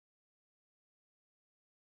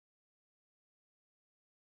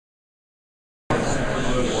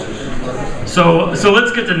So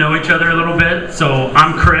let's get to know each other a little bit. So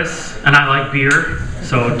I'm Chris, and I like beer.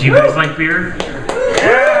 So do you guys like beer?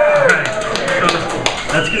 Yeah. Right. So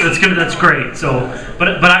that's great. So,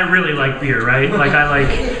 but I really like beer, right? Like I like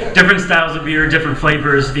different styles of beer, different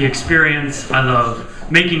flavors, the experience. I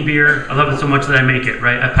love making beer. I love it so much that I make it,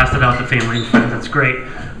 right? I pass it out to family and friends. That's great.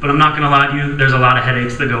 But I'm not going to lie to you. There's a lot of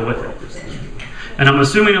headaches that go with it. And I'm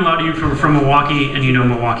assuming a lot of you are from Milwaukee, and you know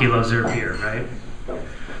Milwaukee loves their beer, right?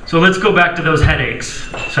 So let's go back to those headaches.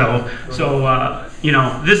 So you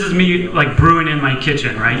know, this is me like brewing in my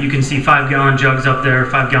kitchen, right? You can see 5-gallon jugs up there,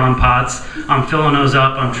 5-gallon pots. I'm filling those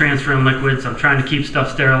up. I'm transferring liquids. I'm trying to keep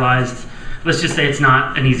stuff sterilized. Let's just say it's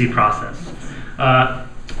not an easy process.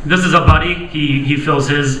 This is a buddy. He fills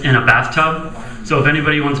his in a bathtub. So if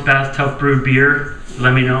anybody wants bathtub brewed beer,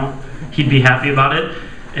 let me know. He'd be happy about it.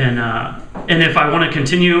 And if I want to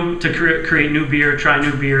continue to create new beer, try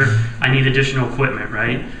new beer, I need additional equipment,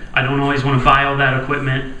 right? I don't always want to buy all that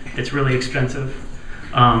equipment. It's really expensive.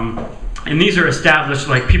 And these are established,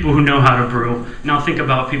 like people who know how to brew. Now think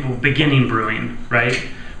about people beginning brewing, right?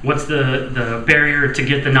 What's the barrier to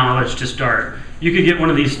get the knowledge to start? You could get one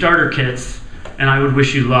of these starter kits, and I would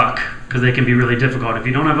wish you luck, because they can be really difficult. If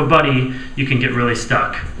you don't have a buddy, you can get really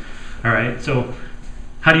stuck. All right, so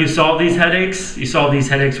how do you solve these headaches? You solve these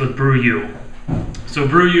headaches with BrewU. So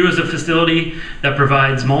BrewU is a facility that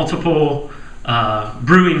provides multiple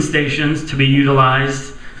brewing stations to be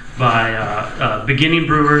utilized by beginning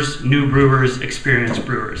brewers, new brewers, experienced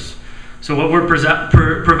brewers. So what we're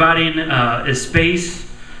providing is space,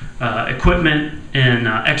 equipment, and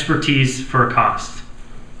expertise for a cost.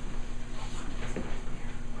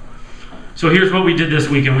 So here's what we did this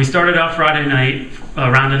weekend. We started out Friday night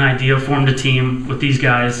around an idea, formed a team with these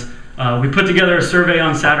guys. We put together a survey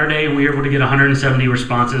on Saturday, and we were able to get 170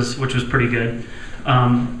 responses, which was pretty good.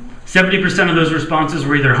 70% of those responses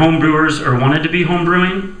were either home brewers or wanted to be home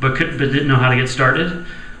brewing, but didn't know how to get started.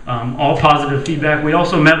 All positive feedback. We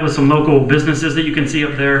also met with some local businesses that you can see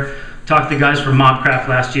up there. Talked to guys from Mobcraft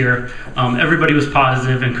last year. Everybody was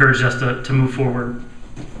positive, encouraged us to move forward.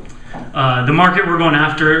 The market we're going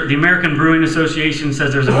after, the American Brewing Association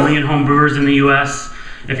says there's 1 million home brewers in the U.S.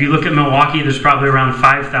 If you look at Milwaukee, there's probably around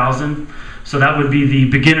 5,000. So that would be the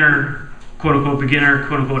beginner,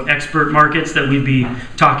 quote-unquote, expert markets that we'd be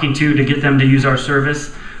talking to get them to use our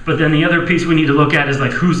service. But then the other piece we need to look at is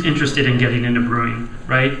like who's interested in getting into brewing,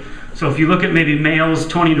 right? So if you look at maybe males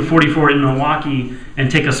 20 to 44 in Milwaukee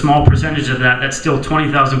and take a small percentage of that, that's still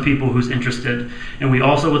 20,000 people who's interested. And we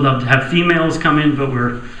also would love to have females come in, but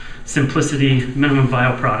we're simplicity, minimum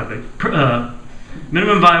viable product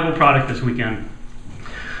this weekend.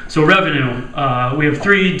 So revenue, we have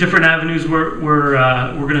 3 different avenues we're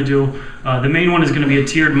going to do. The main one is going to be a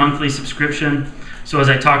tiered monthly subscription. So as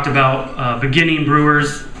I talked about, beginning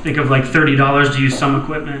brewers, think of like $30 to use some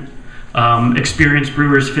equipment. Experienced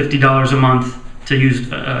brewers, $50 a month to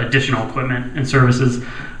use additional equipment and services.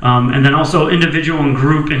 And then also individual and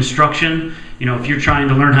group instruction. You know, if you're trying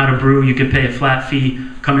to learn how to brew, you could pay a flat fee,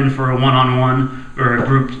 come in for a one-on-one or a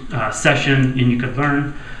group session, and you could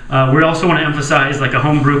learn. We also want to emphasize like a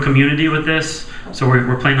homebrew community with this. So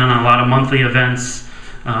we're planning on a lot of monthly events.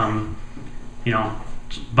 You know,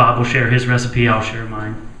 Bob will share his recipe, I'll share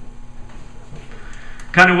mine.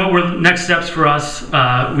 Kind of what were next steps for us,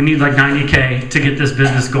 we need like 90K to get this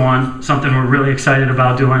business going, something we're really excited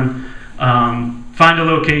about doing. Find a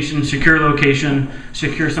location, secure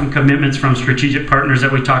some commitments from strategic partners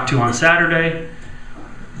that we talked to on Saturday.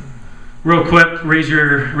 Real quick, raise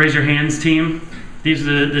your hands, team. These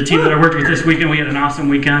are the team that I worked with this weekend. We had an awesome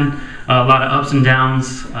weekend, a lot of ups and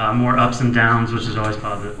downs, more ups and downs, which is always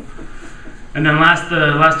positive. And then the last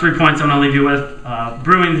 3 points I'm going to leave you with.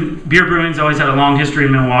 Beer brewing's always had a long history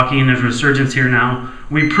in Milwaukee, and there's a resurgence here now.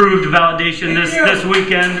 We proved validation this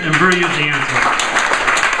weekend, and BrewU is the answer.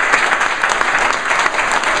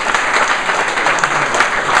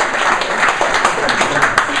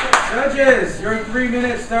 Judges, your 3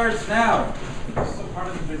 minutes starts now. So part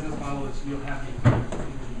of the business model is you'll have the equipment for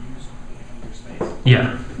people to use in your space.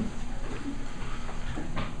 Yeah.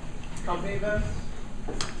 Company events?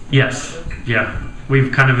 Yes. Yeah.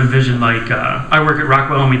 We've kind of envisioned like I work at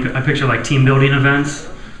Rockwell, and I picture like team building events,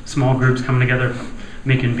 small groups coming together,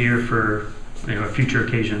 making beer for a future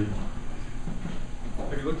occasion.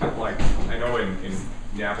 Have you looked at like I know in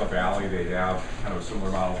Napa Valley they have kind of a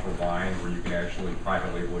similar model for wine where you can actually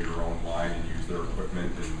private label your own wine and use their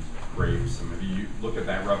equipment and grapes. And have you looked at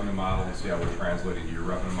that revenue model and see how we're translating to your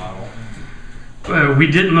revenue model? We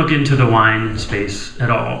didn't look into the wine space at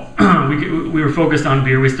all. we were focused on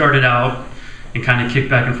beer. We started out and kind of kicked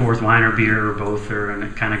back and forth, wine or beer or both, and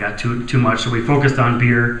it kind of got too much. So we focused on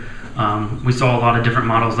beer. We saw a lot of different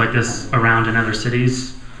models like this around in other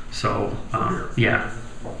cities. So yeah.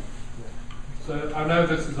 So I know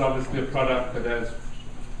this is obviously a product that has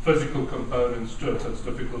physical components to it, so it's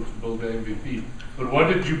difficult to build the MVP. But what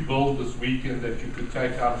did you build this weekend that you could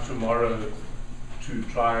take out tomorrow to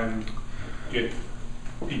try and get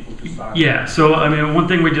people to sign up? Yeah, so I mean, one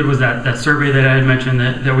thing we did was that survey that I had mentioned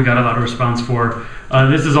that we got a lot of response for.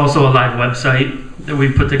 This is also a live website that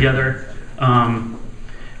we put together.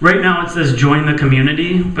 Right now it says join the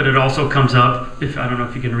community, but it also comes up, I don't know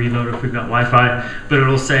if you can reload if we've got Wi-Fi, but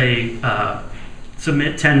it'll say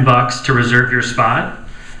submit $10 to reserve your spot.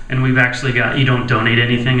 And we've actually got, you don't donate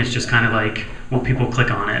anything, it's just kind of like, well, people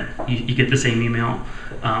click on it. You get the same email.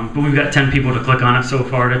 But we've got 10 people to click on it so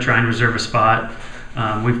far to try and reserve a spot.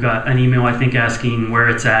 We've got an email, I think, asking where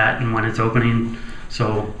it's at and when it's opening.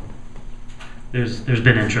 So there's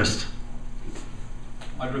been interest.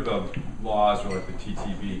 Under the laws or like the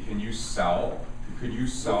TTB, could you sell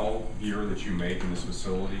beer that you make in this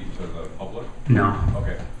facility to the public? No.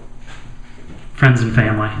 Okay. Friends and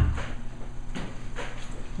family.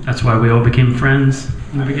 That's why we all became friends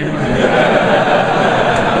in the beginning. Is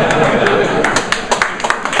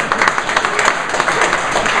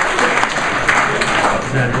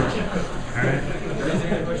that it? All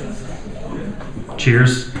right.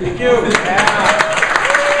 Cheers. Thank you.